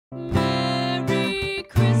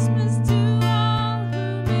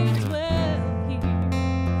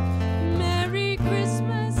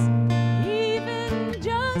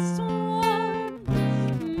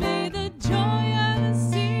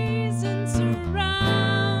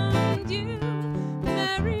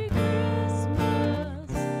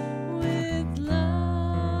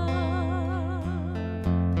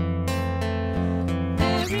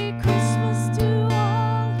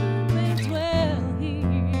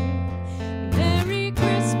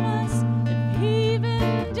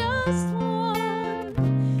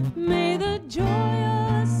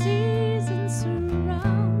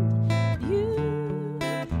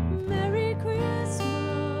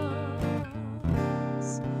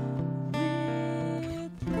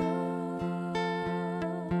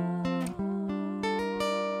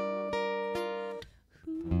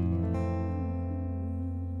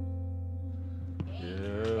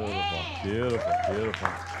beautiful, beautiful.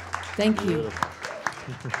 Thank you.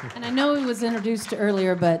 Beautiful. And I know he was introduced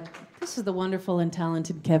earlier, but this is the wonderful and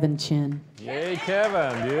talented Kevin Chin. Yay,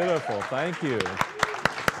 Kevin. Beautiful. Thank you.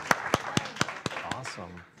 Awesome.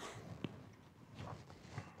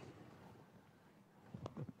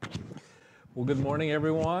 Well, good morning,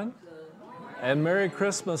 everyone. And Merry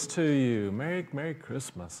Christmas to you. Merry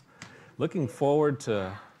Christmas. Looking forward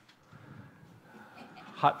to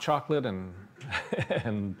hot chocolate and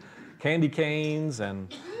and candy canes,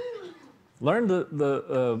 and learned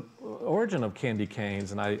the origin of candy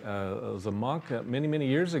canes. And I was a monk many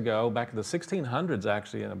years ago, back in the 1600s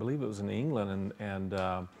actually, and I believe it was in England, and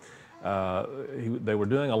they were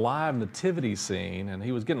doing a live nativity scene, and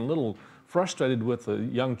he was getting a little frustrated with the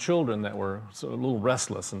young children that were a little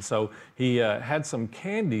restless, and so he had some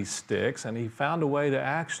candy sticks, and he found a way to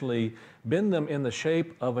actually bend them in the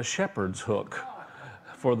shape of a shepherd's hook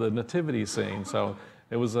for the nativity scene. So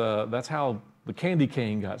it was that's how the candy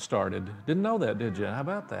cane got started. Didn't know that, did you? How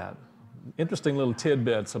about that? Interesting little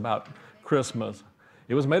tidbits about Christmas.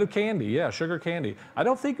 It was made of candy, yeah, sugar candy. I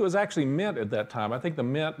don't think it was actually mint at that time. I think the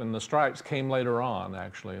mint and the stripes came later on,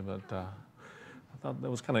 actually, but I thought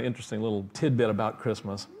that was kind of interesting little tidbit about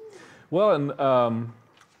Christmas. Well, and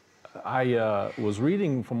I was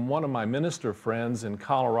reading from one of my minister friends in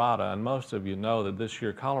Colorado, and most of you know that this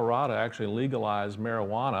year Colorado actually legalized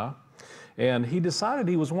marijuana, and he decided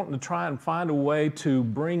he was wanting to try and find a way to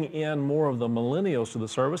bring in more of the millennials to the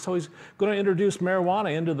service, so he's going to introduce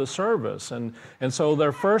marijuana into the service. And so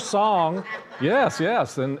their first song, yes,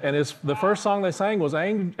 and the first song they sang was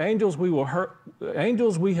Angels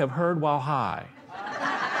We Have Heard While High.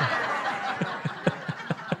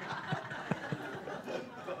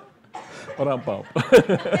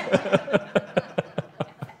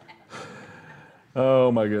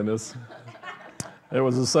 Oh my goodness. There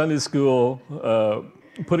was a Sunday school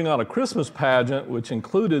putting on a Christmas pageant which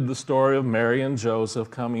included the story of Mary and Joseph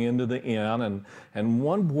coming into the inn, and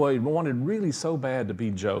one boy wanted really so bad to be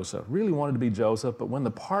Joseph, but when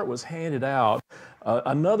the part was handed out,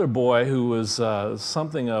 another boy who was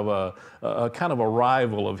something of a kind of a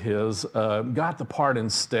rival of his got the part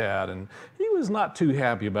instead, and he was not too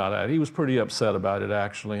happy about that. He was pretty upset about it,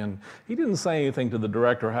 actually, and he didn't say anything to the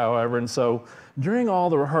director, however, and so during all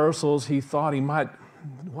the rehearsals, he thought he might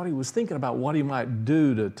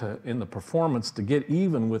do to in the performance to get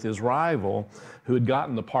even with his rival who had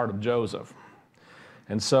gotten the part of Joseph.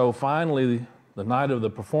 And so finally, the night of the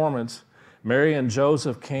performance, Mary and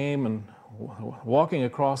Joseph came and walking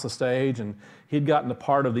across the stage, and he'd gotten the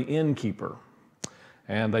part of the innkeeper.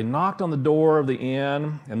 And they knocked on the door of the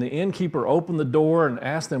inn, and the innkeeper opened the door and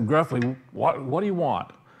asked them gruffly, what do you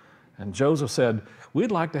want? And Joseph said, "We'd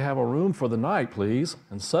like to have a room for the night, please."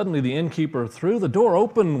 And suddenly the innkeeper threw the door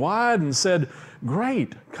open wide and said,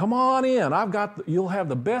 "Great, come on in. You'll have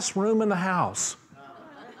the best room in the house."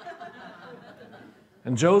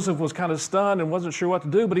 And Joseph was kind of stunned and wasn't sure what to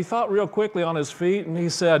do, but he thought real quickly on his feet, and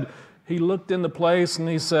he looked in the place and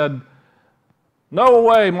he said, "No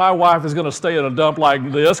way my wife is going to stay in a dump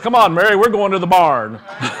like this. Come on, Mary, we're going to the barn."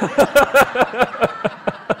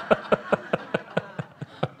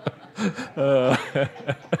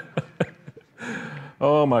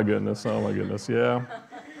 Oh my goodness, yeah.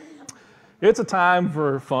 It's a time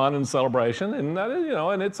for fun and celebration, and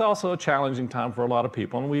and it's also a challenging time for a lot of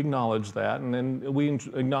people, and we acknowledge that, and then we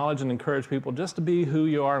acknowledge and encourage people just to be who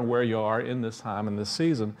you are and where you are in this time and this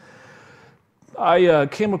season. I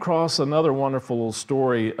came across another wonderful little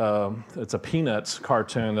story. It's a Peanuts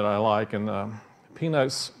cartoon that I like, and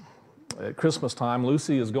Peanuts, at Christmas time,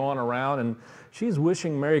 Lucy is going around and she's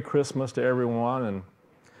wishing Merry Christmas to everyone, and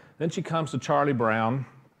then she comes to Charlie Brown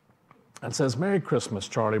and says, "Merry Christmas,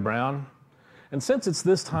 Charlie Brown. And since it's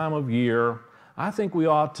this time of year, I think we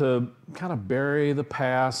ought to kind of bury the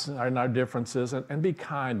past and our differences and be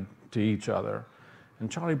kind to each other." And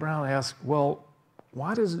Charlie Brown asks, "Well,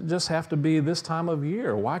 why does it just have to be this time of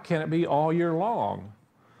year? Why can't it be all year long?"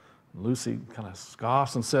 And Lucy kind of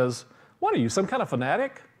scoffs and says, "What are you, some kind of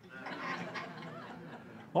fanatic?"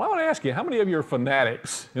 Well, I want to ask you, how many of you are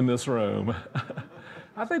fanatics in this room?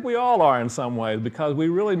 I think we all are in some ways, because we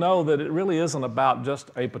really know that it really isn't about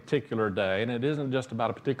just a particular day, and it isn't just about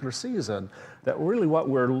a particular season. That really what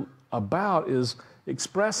we're about is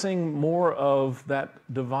expressing more of that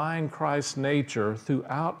divine Christ nature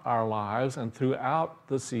throughout our lives and throughout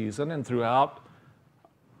the season and throughout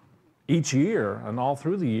each year and all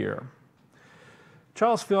through the year.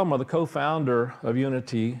 Charles Fillmore, the co-founder of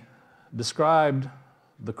Unity, described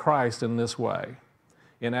the Christ in this way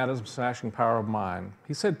in Adam's Smashing Power of Mind.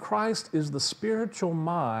 He said, "Christ is the spiritual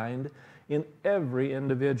mind in every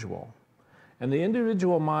individual. and the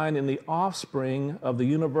individual mind in the offspring of the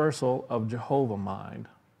universal of Jehovah mind.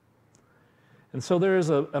 And so there is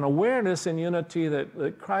an awareness in unity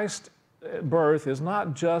that Christ's birth is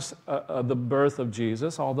not just the birth of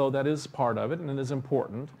Jesus, although that is part of it and it is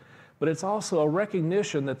important, but it's also a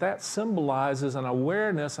recognition that that symbolizes an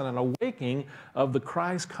awareness and an awakening of the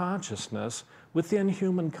Christ consciousness within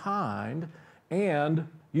humankind, and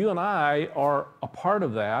you and I are a part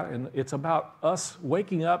of that, and it's about us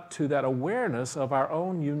waking up to that awareness of our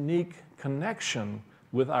own unique connection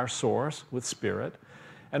with our source, with Spirit,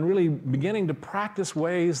 and really beginning to practice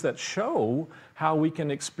ways that show how we can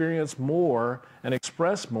experience more and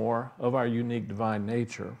express more of our unique divine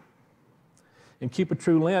nature. In Keep a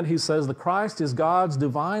True Lent, he says, the Christ is God's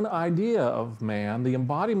divine idea of man, the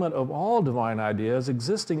embodiment of all divine ideas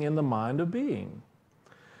existing in the mind of being.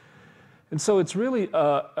 And so it's really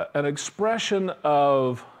an expression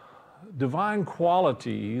of divine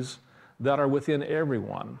qualities that are within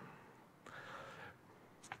everyone.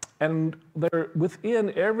 And they're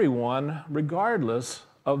within everyone regardless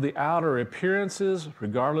of the outer appearances,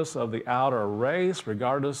 regardless of the outer race,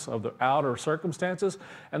 regardless of the outer circumstances.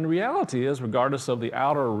 And the reality is, regardless of the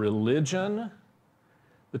outer religion,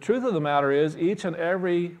 the truth of the matter is each and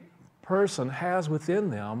every person has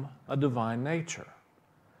within them a divine nature.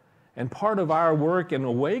 And part of our work in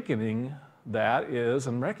awakening that is,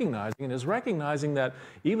 and recognizing that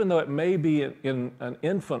even though it may be in an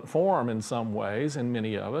infant form in some ways, in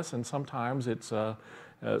many of us, and sometimes it's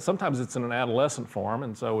in an adolescent form,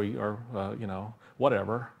 and so we are,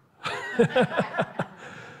 whatever.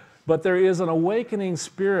 But there is an awakening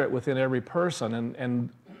spirit within every person, and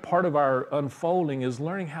part of our unfolding is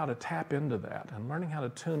learning how to tap into that and learning how to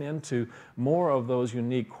tune into more of those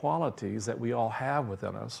unique qualities that we all have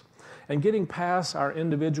within us, and getting past our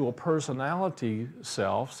individual personality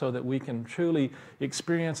self so that we can truly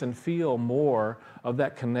experience and feel more of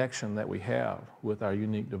that connection that we have with our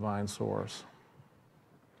unique divine source.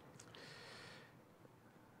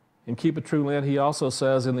 In Keep a True Lent, he also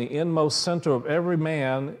says, in the inmost center of every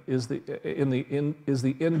man is the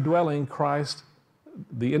indwelling Christ.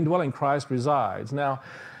 The indwelling Christ resides. Now,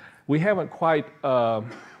 we haven't quite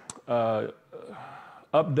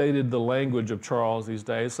updated the language of Charles these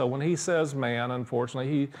days. So when he says man,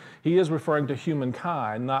 unfortunately, he is referring to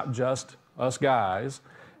humankind, not just us guys.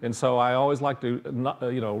 And so I always like to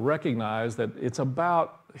recognize that it's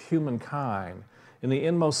about humankind. In the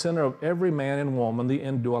inmost center of every man and woman, the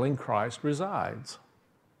indwelling Christ resides.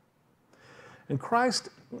 And Christ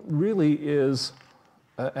really is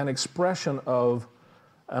an expression of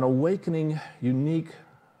an awakening, unique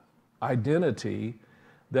identity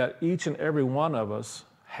that each and every one of us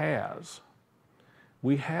has.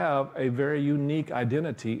 We have a very unique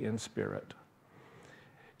identity in Spirit.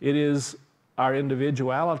 It is our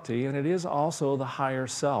individuality, and it is also the higher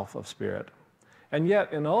self of Spirit. And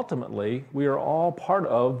yet, and ultimately, we are all part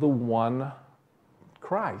of the one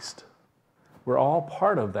Christ. We're all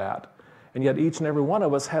part of that. And yet each and every one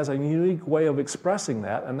of us has a unique way of expressing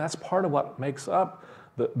that, and that's part of what makes up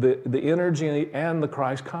the energy and the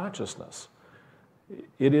Christ consciousness.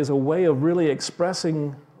 It is a way of really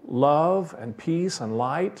expressing love and peace and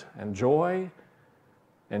light and joy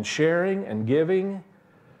and sharing and giving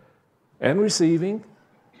and receiving.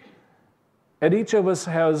 And each of us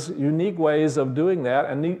has unique ways of doing that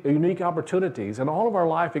and unique opportunities. And all of our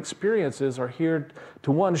life experiences are here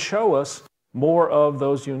to, one, show us more of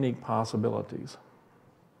those unique possibilities.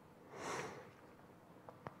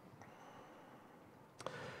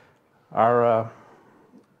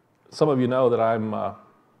 Some of you know that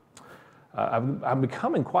I'm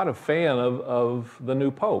becoming quite a fan of the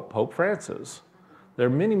new Pope, Pope Francis. There are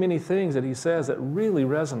many, many things that he says that really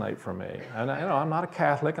resonate for me. And I'm not a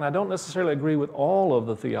Catholic, and I don't necessarily agree with all of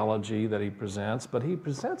the theology that he presents, but he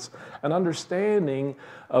presents an understanding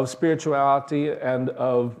of spirituality and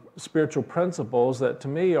of spiritual principles that to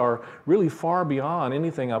me are really far beyond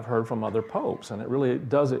anything I've heard from other popes, and it really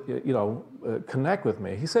does connect with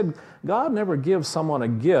me. He said, God never gives someone a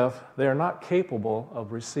gift they are not capable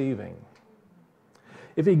of receiving.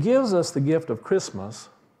 If he gives us the gift of Christmas,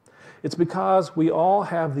 it's because we all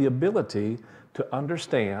have the ability to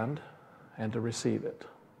understand and to receive it.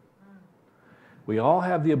 We all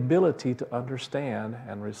have the ability to understand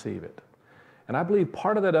and receive it. And I believe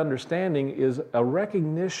part of that understanding is a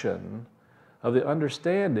recognition of the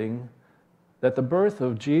understanding that the birth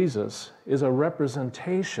of Jesus is a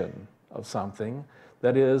representation of something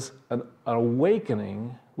that is an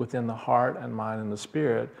awakening within the heart and mind and the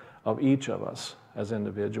spirit of each of us as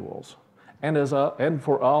individuals. And and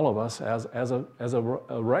for all of us as a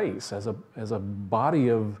race, as a body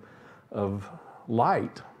of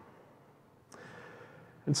light.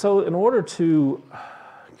 And so in order to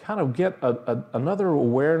kind of get another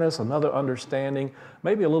awareness, another understanding,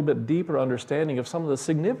 maybe a little bit deeper understanding of some of the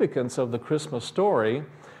significance of the Christmas story,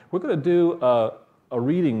 we're going to do a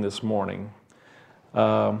reading this morning.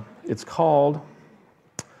 It's called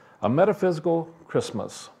A Metaphysical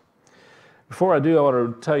Christmas. Before I do, I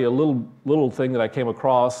want to tell you a little thing that I came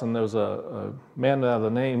across, and there's a man by the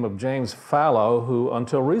name of James Fallow, who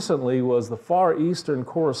until recently was the Far Eastern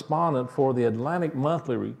correspondent for the Atlantic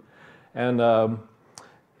Monthly, and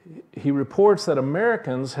he reports that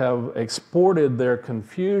Americans have exported their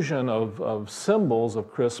confusion of symbols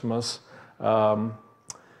of Christmas to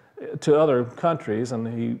other countries, and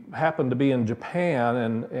he happened to be in Japan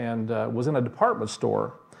and was in a department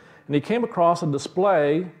store, and he came across a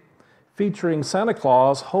display featuring Santa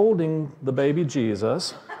Claus holding the baby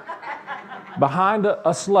Jesus behind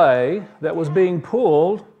a sleigh that was being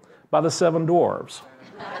pulled by the 7 dwarves.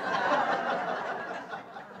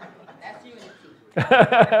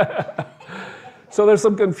 So there's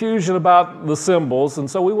some confusion about the symbols,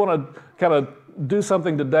 and so we want to kind of do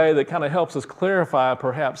something today that kind of helps us clarify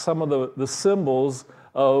perhaps some of the symbols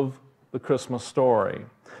of the Christmas story.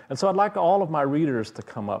 And so I'd like all of my readers to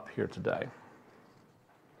come up here today.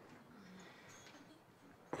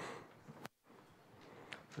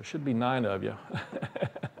 There should be 9 of you.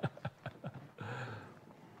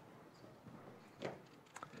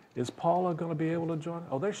 Is Paula going to be able to join?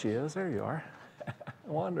 Oh, there she is. There you are.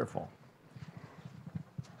 Wonderful.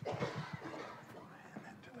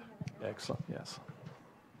 Excellent, yes.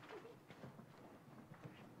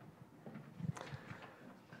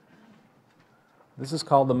 This is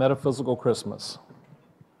called the Metaphysical Christmas.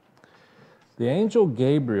 The angel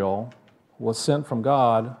Gabriel was sent from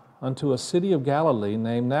God unto a city of Galilee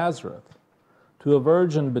named Nazareth, to a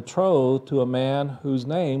virgin betrothed to a man whose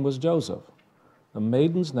name was Joseph. The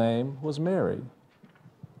maiden's name was Mary.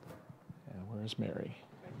 And where's Mary?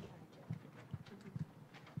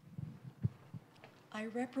 I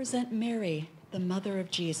represent Mary, the mother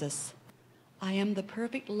of Jesus. I am the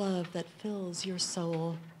perfect love that fills your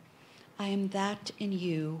soul. I am that in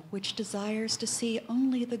you which desires to see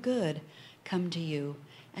only the good come to you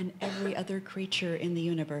and every other creature in the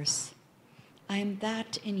universe. I am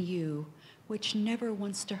that in you which never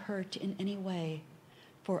wants to hurt in any way,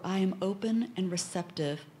 for I am open and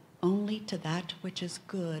receptive only to that which is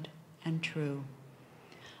good and true.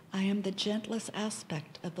 I am the gentlest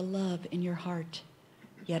aspect of the love in your heart,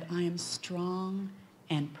 yet I am strong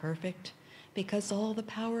and perfect because all the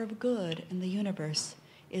power of good in the universe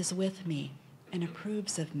is with me and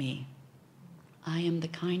approves of me. I am the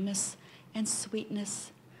kindness and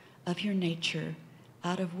sweetness of your nature,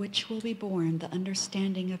 out of which will be born the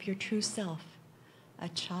understanding of your true self, a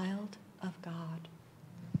child of God.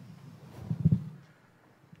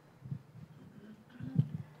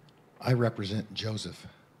 I represent Joseph,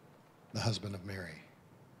 the husband of Mary.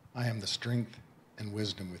 I am the strength and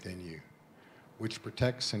wisdom within you, which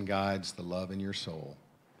protects and guides the love in your soul.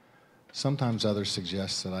 Sometimes others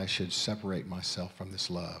suggest that I should separate myself from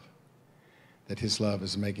this love, that his love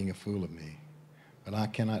is making a fool of me. But I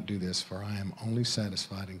cannot do this, for I am only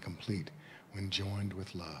satisfied and complete when joined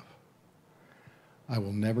with love. I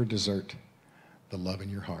will never desert the love in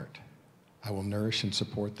your heart. I will nourish and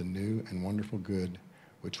support the new and wonderful good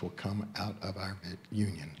which will come out of our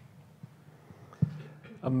union.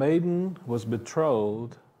 A maiden was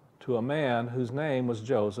betrothed to a man whose name was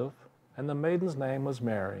Joseph, and the maiden's name was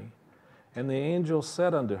Mary. And the angel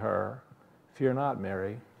said unto her, Fear not,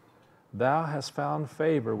 Mary, thou hast found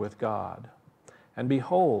favor with God. And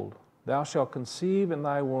behold, thou shalt conceive in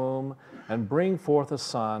thy womb, and bring forth a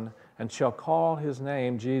son, and shall call his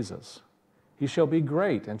name Jesus. He shall be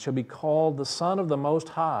great, and shall be called the Son of the Most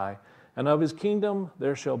High, and of his kingdom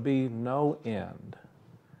there shall be no end.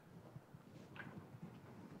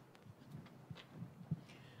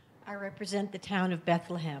 I represent the town of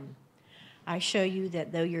Bethlehem. I show you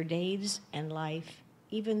that though your days and life,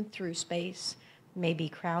 even through space, may be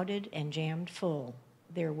crowded and jammed full,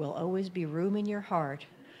 there will always be room in your heart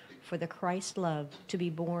for the Christ love to be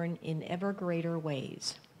born in ever greater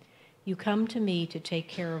ways. You come to me to take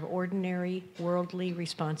care of ordinary worldly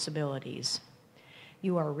responsibilities.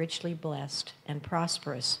 You are richly blessed and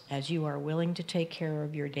prosperous as you are willing to take care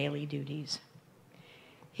of your daily duties.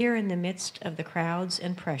 Here in the midst of the crowds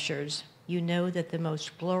and pressures, you know that the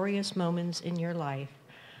most glorious moments in your life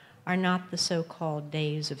are not the so-called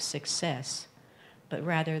days of success, but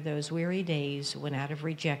rather those weary days when out of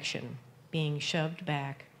rejection, being shoved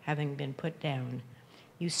back, having been put down,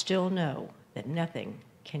 you still know that nothing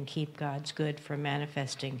can keep God's good from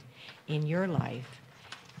manifesting in your life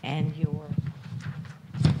and your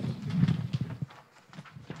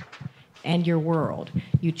and your world.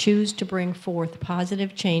 You choose to bring forth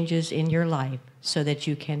positive changes in your life so that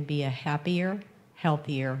you can be a happier,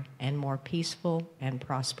 healthier, and more peaceful and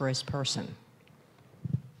prosperous person.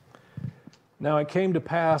 Now it came to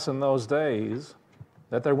pass in those days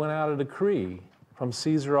that there went out a decree from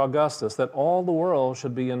Caesar Augustus that all the world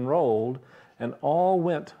should be enrolled, and all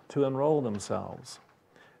went to enroll themselves,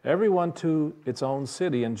 everyone to its own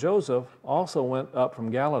city. And Joseph also went up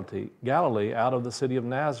from Galilee out of the city of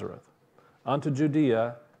Nazareth, unto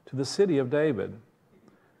Judea, to the city of David,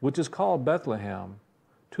 which is called Bethlehem,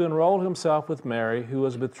 to enroll himself with Mary, who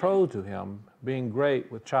was betrothed to him, being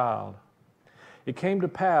great with child. It came to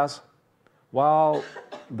pass, while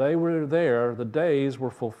they were there, the days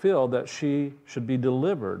were fulfilled that she should be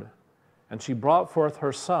delivered. And she brought forth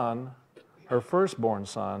her son, her firstborn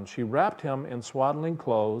son. She wrapped him in swaddling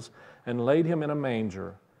clothes and laid him in a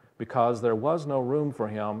manger, because there was no room for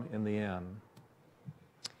him in the inn.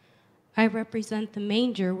 I represent the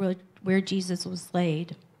manger where Jesus was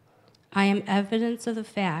laid. I am evidence of the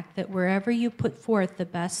fact that wherever you put forth the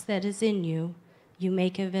best that is in you, you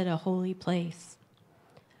make of it a holy place.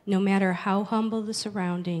 No matter how humble the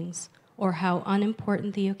surroundings or how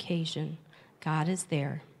unimportant the occasion, God is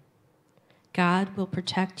there. God will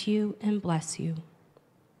protect you and bless you.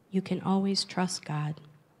 You can always trust God.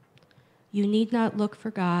 You need not look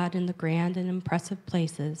for God in the grand and impressive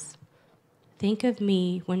places. Think of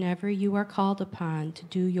me whenever you are called upon to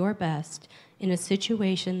do your best in a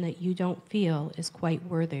situation that you don't feel is quite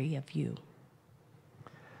worthy of you.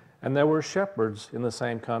 And there were shepherds in the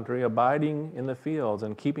same country, abiding in the fields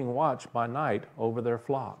and keeping watch by night over their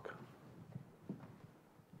flock.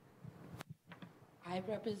 I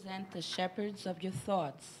represent the shepherds of your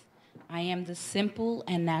thoughts. I am the simple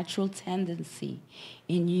and natural tendency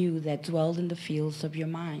in you that dwell in the fields of your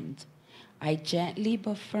mind. I gently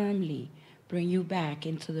but firmly bring you back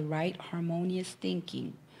into the right harmonious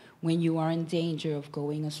thinking when you are in danger of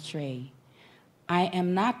going astray. I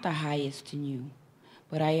am not the highest in you,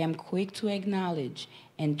 but I am quick to acknowledge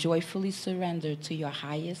and joyfully surrender to your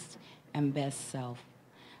highest and best self.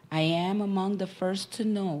 I am among the first to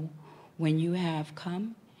know when you have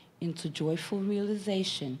come into joyful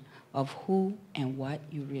realization of who and what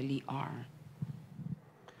you really are.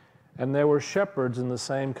 And there were shepherds in the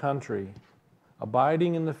same country,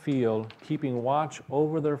 abiding in the field, keeping watch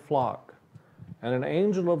over their flock. And an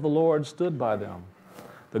angel of the Lord stood by them.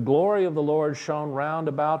 The glory of the Lord shone round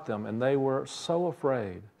about them, and they were so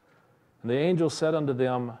afraid. And the angel said unto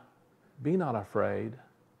them, Be not afraid.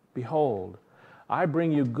 Behold, I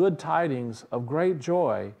bring you good tidings of great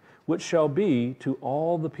joy, which shall be to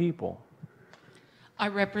all the people. I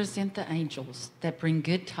represent the angels that bring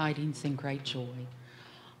good tidings and great joy.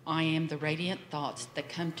 I am the radiant thoughts that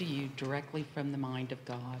come to you directly from the mind of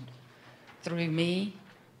God. Through me,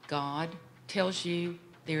 God tells you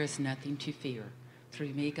there is nothing to fear.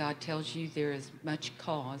 Through me, God tells you there is much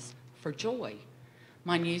cause for joy.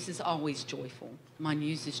 My news is always joyful. My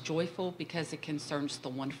news is joyful because it concerns the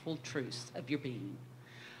wonderful truths of your being.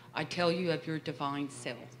 I tell you of your divine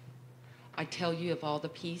self. I tell you of all the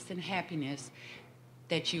peace and happiness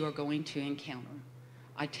that you are going to encounter.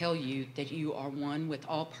 I tell you that you are one with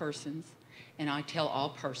all persons, and I tell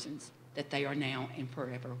all persons that they are now and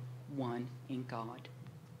forever one in God.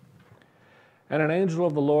 And an angel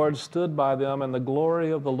of the Lord stood by them, and the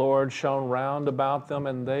glory of the Lord shone round about them,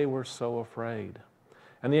 and they were so afraid.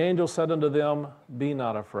 And the angel said unto them, Be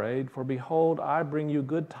not afraid, for behold, I bring you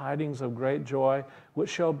good tidings of great joy, which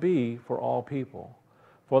shall be for all people.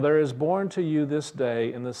 For there is born to you this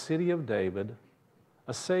day in the city of David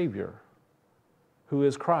a Savior, who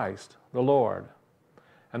is Christ the Lord.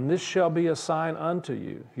 And this shall be a sign unto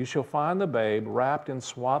you. You shall find the babe wrapped in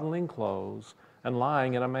swaddling clothes and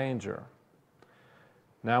lying in a manger.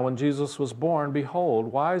 Now when Jesus was born,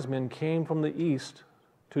 behold, wise men came from the east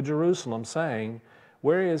to Jerusalem, saying,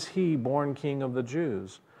 Where is he born King of the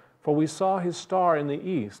Jews? For we saw his star in the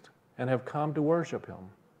east, and have come to worship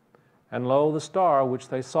him. And lo, the star which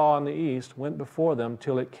they saw in the east went before them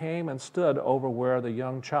till it came and stood over where the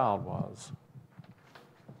young child was.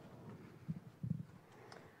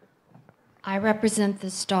 I represent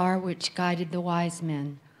the star which guided the wise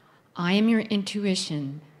men. I am your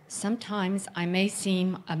intuition. Sometimes I may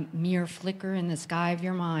seem a mere flicker in the sky of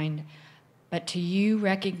your mind, but to you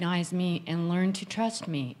recognize me and learn to trust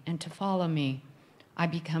me and to follow me. I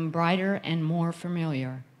become brighter and more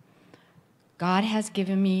familiar. God has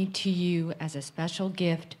given me to you as a special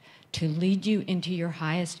gift to lead you into your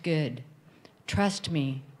highest good. Trust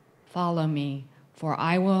me, follow me, for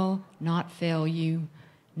I will not fail you,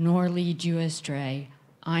 nor lead you astray.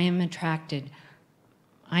 I am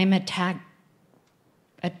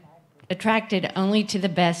attracted only to the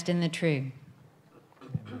best and the true.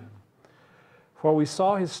 For we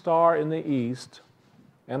saw his star in the east,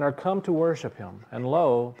 and are come to worship him. And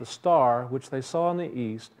lo, the star which they saw in the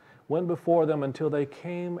east went before them until they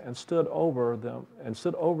came and stood over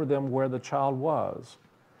them where the child was.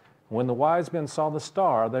 When the wise men saw the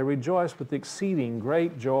star, they rejoiced with exceeding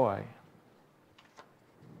great joy.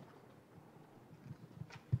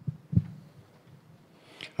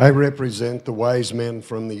 I represent the wise men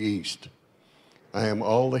from the east. I am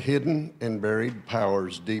all the hidden and buried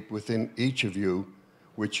powers deep within each of you,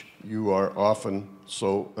 which you are often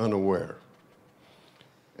so unaware.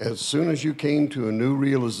 As soon as you came to a new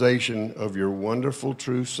realization of your wonderful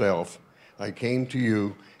true self, I came to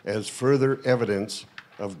you as further evidence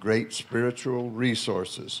of great spiritual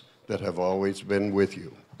resources that have always been with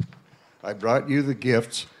you. I brought you the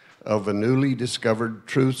gifts of a newly discovered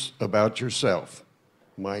truths about yourself.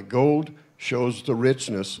 My gold shows the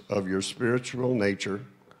richness of your spiritual nature.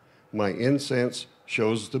 My incense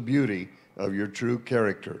shows the beauty of your true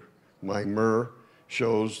character. My myrrh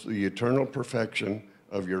shows the eternal perfection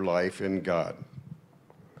of your life in God.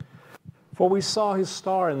 For we saw his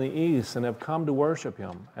star in the east and have come to worship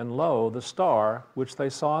him. And lo, the star which they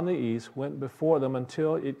saw in the east went before them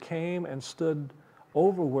until it came and stood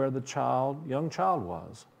over where the young child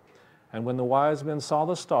was. And when the wise men saw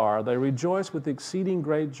the star, they rejoiced with exceeding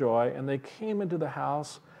great joy, and they came into the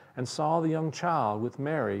house and saw the young child with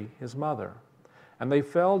Mary, his mother. And they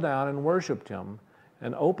fell down and worshipped him,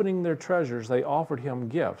 and opening their treasures, they offered him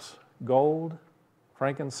gifts, gold,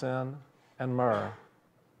 frankincense, and myrrh.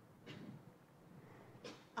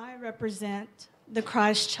 I represent the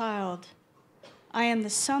Christ child. I am the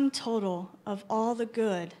sum total of all the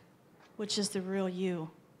good, which is the real you.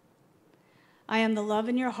 I am the love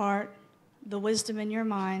in your heart, the wisdom in your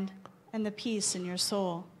mind, and the peace in your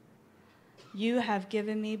soul. You have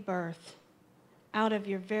given me birth out of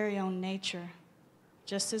your very own nature,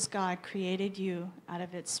 just as God created you out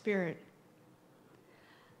of its spirit.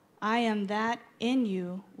 I am that in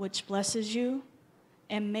you which blesses you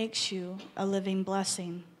and makes you a living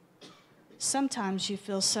blessing. Sometimes you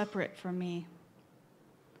feel separate from me.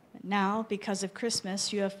 But now, because of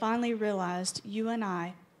Christmas, you have finally realized you and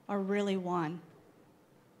I are really one.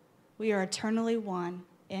 We are eternally one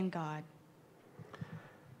in God.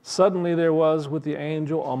 Suddenly there was with the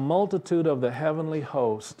angel a multitude of the heavenly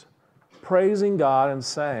host, praising God and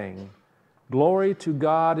saying, Glory to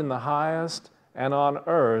God in the highest, and on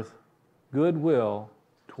earth goodwill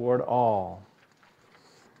toward all.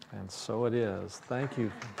 And so it is. Thank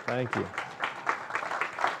you. Thank you.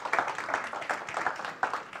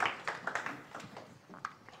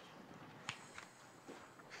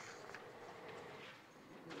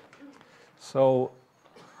 So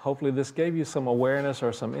hopefully this gave you some awareness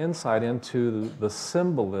or some insight into the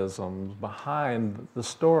symbolism behind the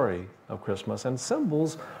story of Christmas. And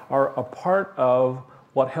symbols are a part of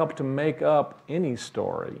what help to make up any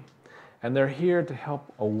story. And they're here to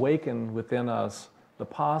help awaken within us the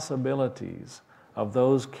possibilities of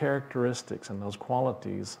those characteristics and those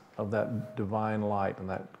qualities of that divine light and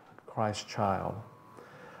that Christ child.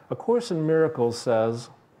 A Course in Miracles says,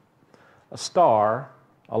 a star,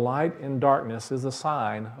 a light in darkness, is a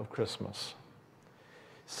sign of Christmas.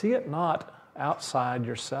 See it not outside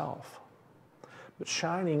yourself, but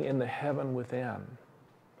shining in the heaven within.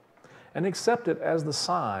 And accept it as the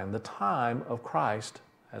sign, the time of Christ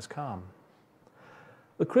has come.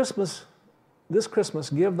 This Christmas,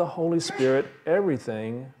 give the Holy Spirit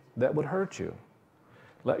everything that would hurt you.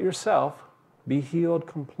 Let yourself be healed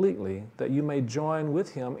completely, that you may join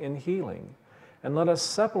with him in healing. And let us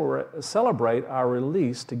celebrate our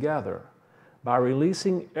release together by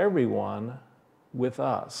releasing everyone with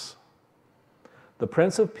us. The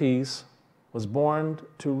Prince of Peace was born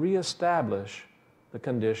to reestablish the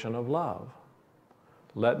condition of love.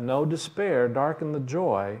 Let no despair darken the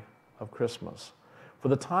joy of Christmas, for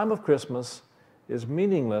the time of Christmas is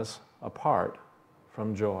meaningless apart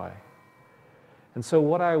from joy. And so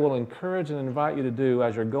what I will encourage and invite you to do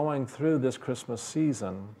as you're going through this Christmas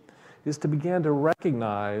season is to begin to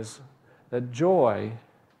recognize that joy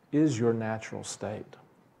is your natural state.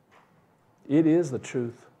 It is the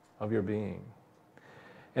truth of your being.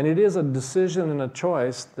 And it is a decision and a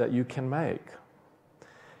choice that you can make.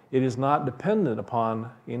 It is not dependent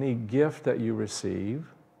upon any gift that you receive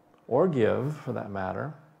or give, for that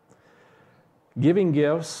matter. Giving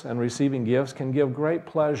gifts and receiving gifts can give great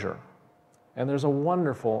pleasure. And there's a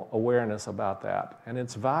wonderful awareness about that. And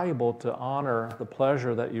it's valuable to honor the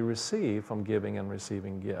pleasure that you receive from giving and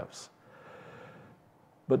receiving gifts.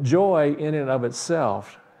 But joy in and of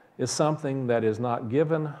itself is something that is not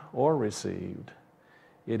given or received.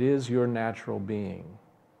 It is your natural being.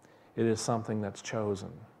 It is something that's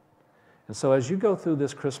chosen. And so as you go through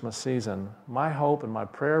this Christmas season, my hope and my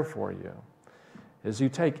prayer for you is you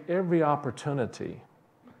take every opportunity,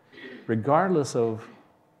 regardless of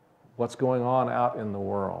what's going on out in the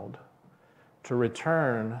world, to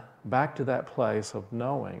return back to that place of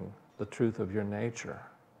knowing the truth of your nature,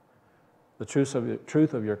 the truth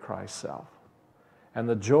of your Christ self, and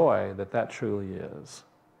the joy that that truly is.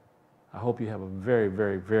 I hope you have a very,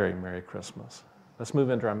 very, very Merry Christmas. Let's move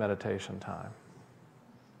into our meditation time.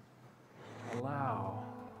 Allow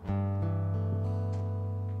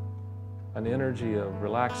an energy of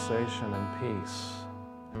relaxation and peace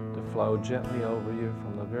to flow gently over you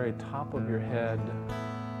from the very top of your head,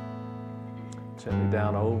 gently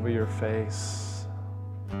down over your face,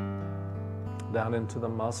 down into the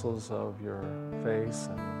muscles of your face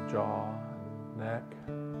and jaw and neck,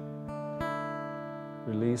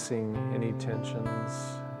 releasing any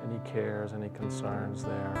tensions, any cares, any concerns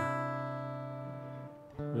there.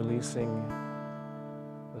 Releasing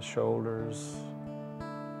the shoulders,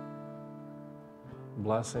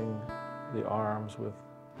 blessing the arms with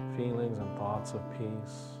feelings and thoughts of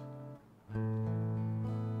peace.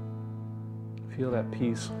 Feel that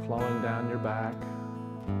peace flowing down your back,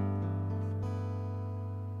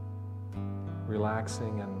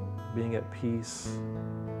 relaxing and being at peace,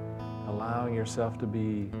 allowing yourself to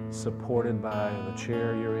be supported by the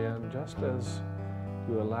chair you're in, just as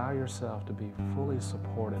you allow yourself to be fully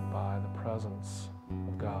supported by the presence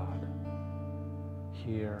of God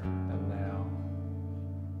here and now.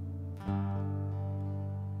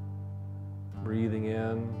 Breathing in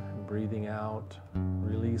and breathing out,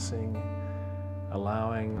 releasing,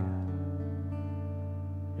 allowing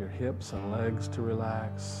your hips and legs to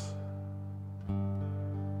relax.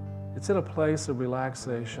 It's in a place of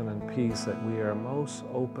relaxation and peace that we are most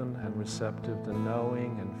open and receptive to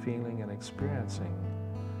knowing and feeling and experiencing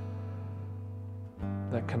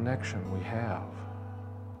that connection we have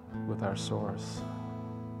with our source,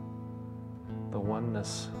 the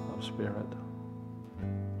oneness of spirit.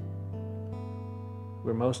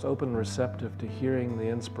 We're most open and receptive to hearing the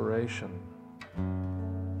inspiration,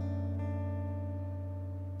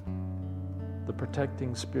 the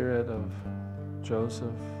protecting spirit of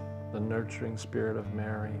Joseph, the nurturing spirit of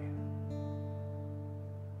Mary,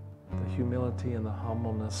 the humility and the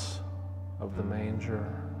humbleness of the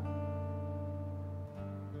manger,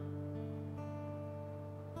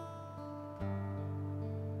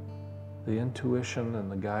 the intuition and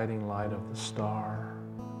the guiding light of the star,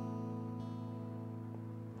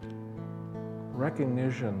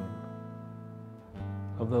 recognition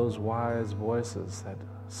of those wise voices that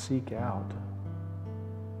seek out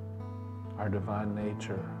our divine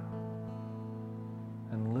nature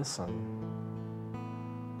and listen.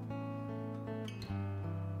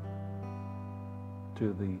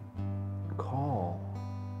 To the call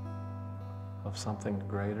of something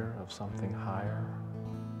greater, of something higher,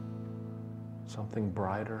 something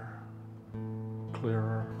brighter,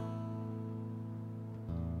 clearer,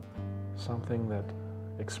 something that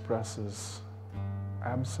expresses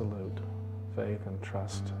absolute faith and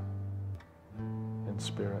trust in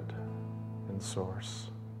spirit, in source.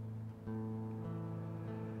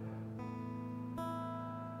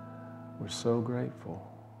 We're so grateful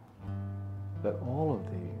that all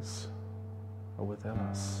of these are within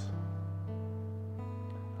us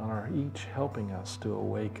and are each helping us to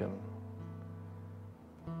awaken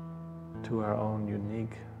to our own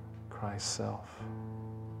unique Christ self.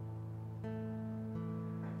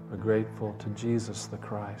 We're grateful to Jesus the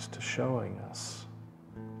Christ for showing us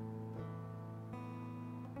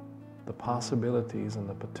the possibilities and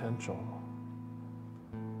the potential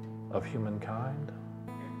of humankind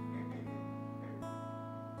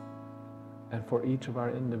and for each of our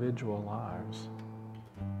individual lives.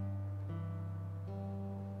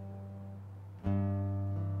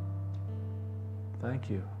 Thank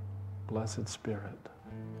you, Blessed Spirit.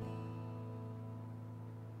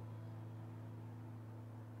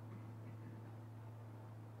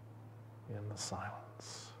 In the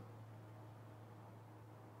silence.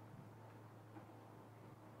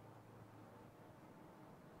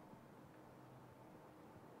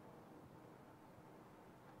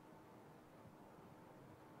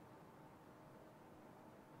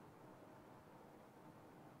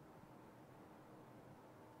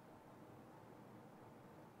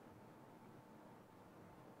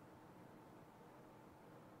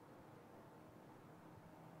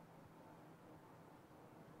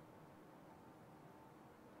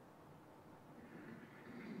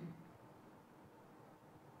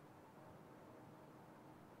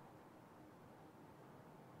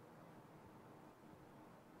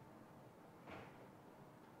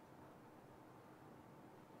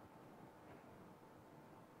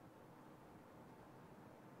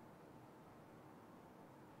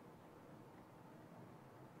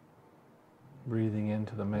 breathing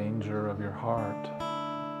into the manger of your heart.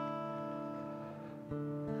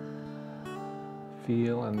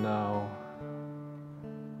 Feel and know,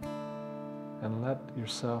 and let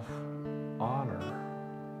yourself honor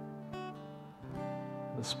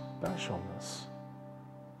the specialness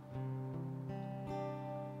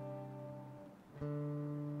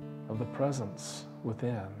of the presence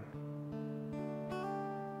within,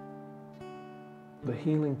 the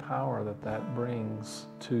healing power that that brings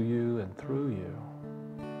to you and through you.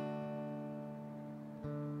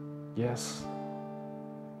 Yes,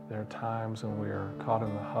 there are times when we are caught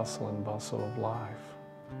in the hustle and bustle of life,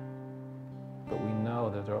 but we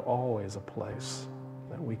know that there's always a place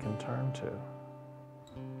that we can turn to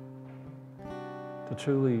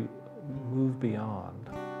truly move beyond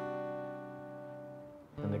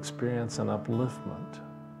and experience an upliftment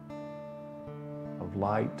of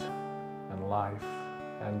light and life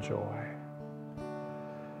and joy.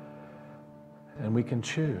 And we can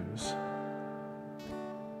choose.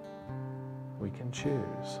 We can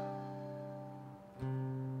choose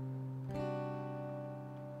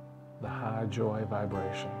the high joy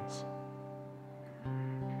vibrations.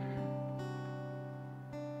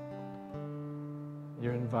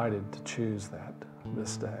 You're invited to choose that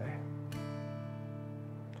this day.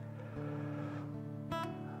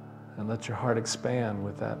 And let your heart expand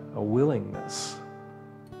with a willingness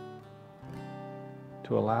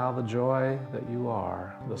to allow the joy that you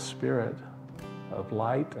are, the spirit of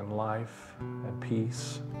light and life and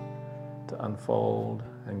peace, to unfold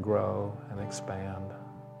and grow and expand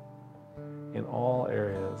in all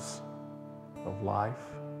areas of life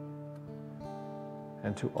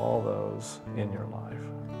and to all those in your life.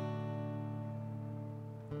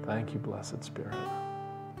 Thank you, Blessed Spirit.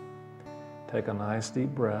 Take a nice deep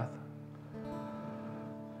breath.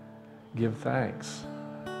 Give thanks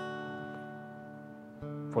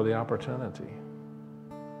for the opportunity.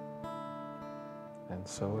 And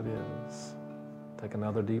so it is. Take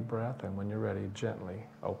another deep breath, and when you're ready, gently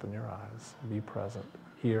open your eyes. Be present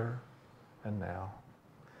here and now.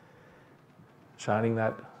 Shining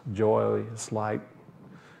that joyous light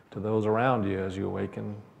to those around you as you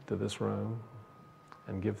awaken to this room,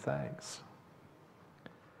 and give thanks.